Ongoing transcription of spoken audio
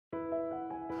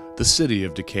The city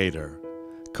of Decatur,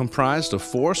 comprised of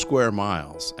 4 square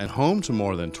miles and home to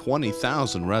more than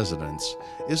 20,000 residents,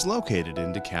 is located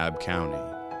in DeKalb County.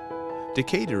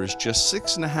 Decatur is just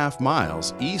 6.5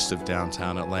 miles east of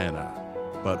downtown Atlanta,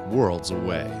 but worlds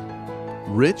away.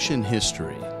 Rich in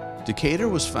history, Decatur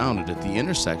was founded at the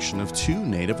intersection of 2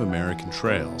 Native American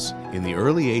trails in the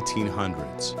early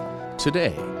 1800s.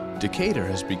 Today, Decatur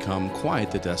has become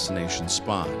quite the destination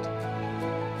spot.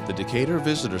 The Decatur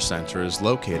Visitor Center is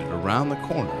located around the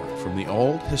corner from the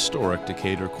old historic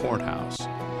Decatur Courthouse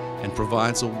and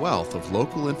provides a wealth of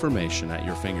local information at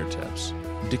your fingertips.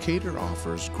 Decatur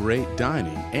offers great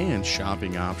dining and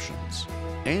shopping options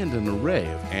and an array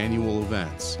of annual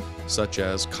events such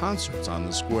as concerts on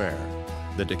the square,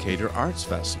 the Decatur Arts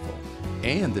Festival,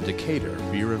 and the Decatur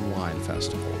Beer and Wine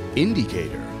Festival.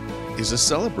 Decatur is a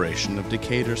celebration of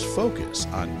Decatur's focus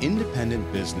on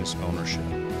independent business ownership.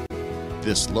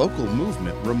 This local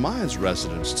movement reminds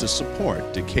residents to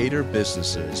support Decatur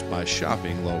businesses by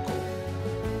shopping local.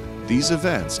 These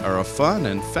events are a fun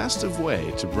and festive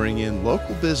way to bring in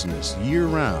local business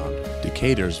year-round.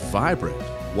 Decatur's vibrant,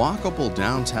 walkable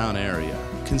downtown area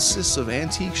consists of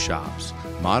antique shops,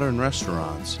 modern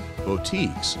restaurants,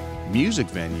 boutiques, music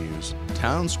venues,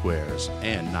 town squares,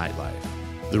 and nightlife.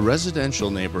 The residential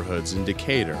neighborhoods in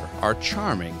Decatur are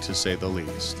charming to say the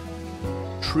least.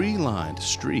 Tree-lined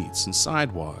streets and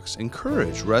sidewalks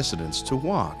encourage residents to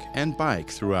walk and bike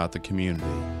throughout the community.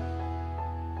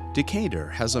 Decatur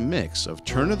has a mix of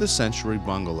turn-of-the-century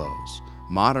bungalows,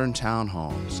 modern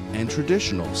townhomes, and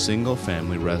traditional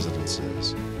single-family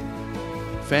residences.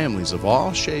 Families of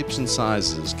all shapes and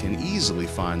sizes can easily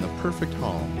find the perfect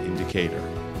home in Decatur.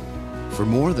 For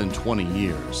more than 20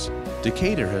 years,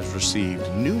 Decatur has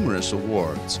received numerous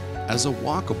awards as a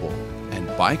walkable and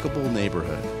bikeable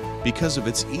neighborhood because of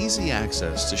its easy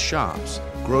access to shops,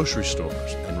 grocery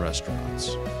stores, and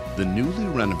restaurants. The newly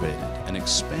renovated and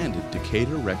expanded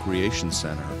Decatur Recreation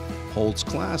Center holds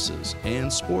classes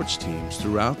and sports teams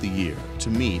throughout the year to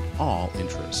meet all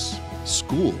interests.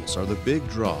 Schools are the big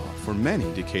draw for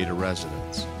many Decatur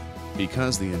residents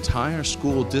because the entire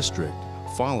school district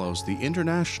follows the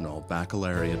International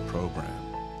Baccalaureate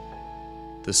program.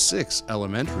 The 6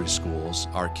 elementary schools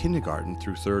are kindergarten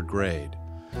through 3rd grade,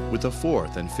 with a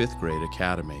 4th and 5th grade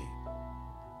academy.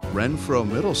 Renfro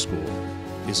Middle School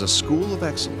is a school of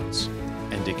excellence,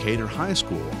 and Decatur High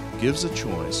School gives a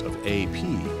choice of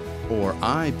AP or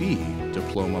IB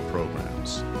diploma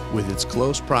programs. With its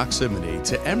close proximity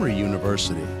to Emory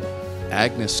University,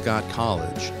 Agnes Scott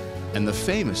College, and the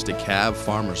famous DeKalb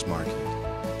Farmers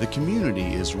Market, the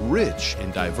community is rich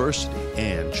in diversity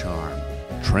and charm.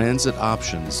 Transit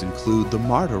options include the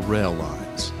MARTA rail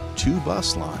lines, 2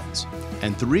 bus lines,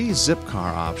 and 3 zip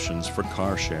car options for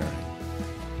car sharing.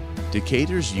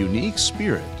 Decatur's unique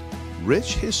spirit,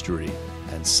 rich history,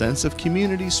 and sense of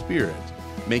community spirit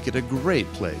make it a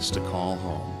great place to call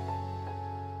home.